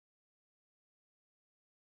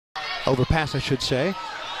Overpass, I should say.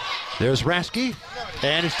 There's Raskie,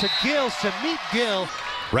 and it's to Gill, to meet Gill.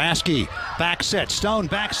 Raskie, back set, Stone,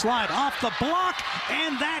 backslide, off the block,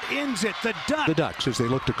 and that ends it. The Ducks, as they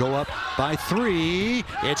look to go up by 3.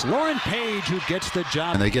 It's Lauren Page who gets the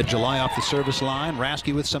job. And they get July off the service line.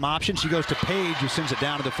 Raskie with some options. She goes to Page, who sends it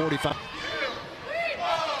down to the 45.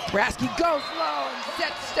 Raskie goes low and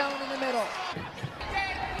sets Stone in the middle.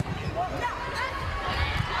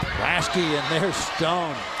 Raskie, and there's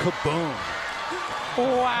Stone. Kaboom.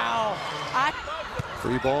 Wow.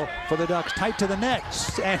 Free ball for the Ducks, tight to the net,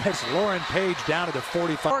 and it's Lauren Page down to the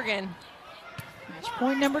 45. Oregon. Match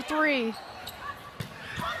point number 3.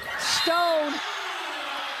 Stone.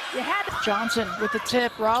 You had Johnson with the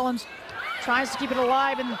tip. Rollins tries to keep it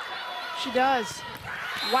alive, and she does.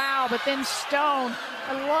 Wow, but then Stone.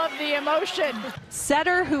 I love the emotion.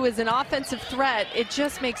 Setter, who is an offensive threat, it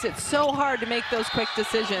just makes it so hard to make those quick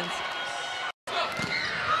decisions.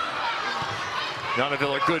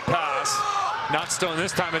 Nunaville, a good pass. Not Stone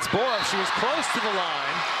this time, it's Borup. She was close to the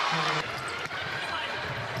line.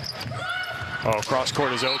 Oh, cross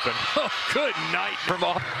court is open. Oh, good night from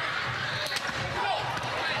off.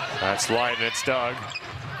 That's light and it's Doug.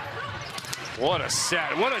 What a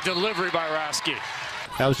set, what a delivery by Raskie.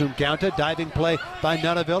 Gaunta, diving play by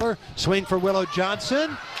Nunaviller. Swing for Willow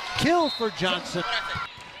Johnson. Kill for Johnson.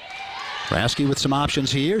 Raskie with some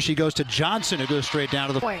options here. She goes to Johnson, who goes straight down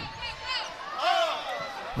to the point.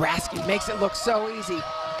 Raskie makes it look so easy.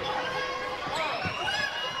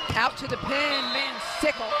 Out to the pin, Van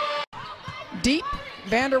Sickle. Deep,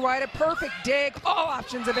 Vanderwide, a perfect dig. All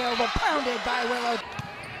options available, pounded by Willow.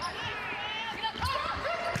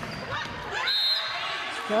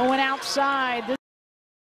 Going outside.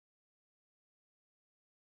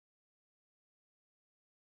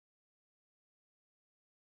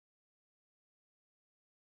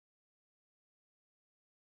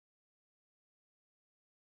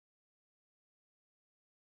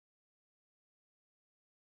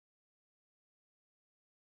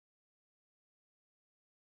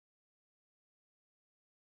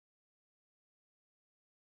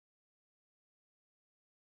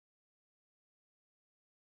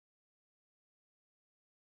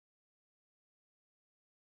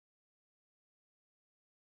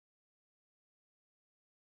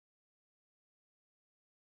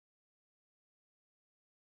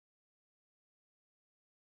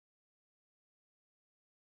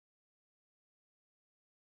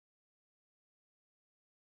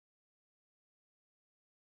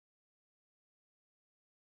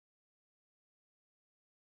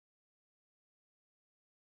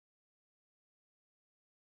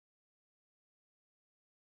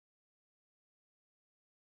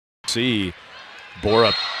 See,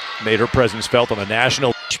 Borup made her presence felt on the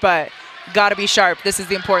national. But got to be sharp. This is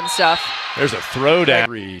the important stuff. There's a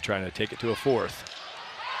throwdown. Trying to take it to a 4th.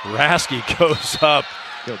 Raskie goes up.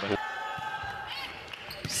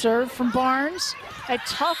 Serve from Barnes. A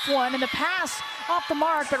tough one, and the pass off the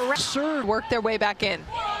mark, but Serve worked their way back in.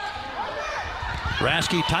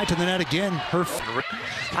 Raskie tight to the net again.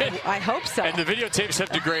 I hope so. And the videotapes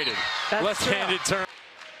have degraded. Left-handed turn.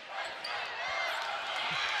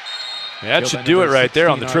 That should do it right there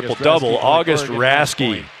on the triple-double. August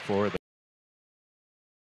Raskie.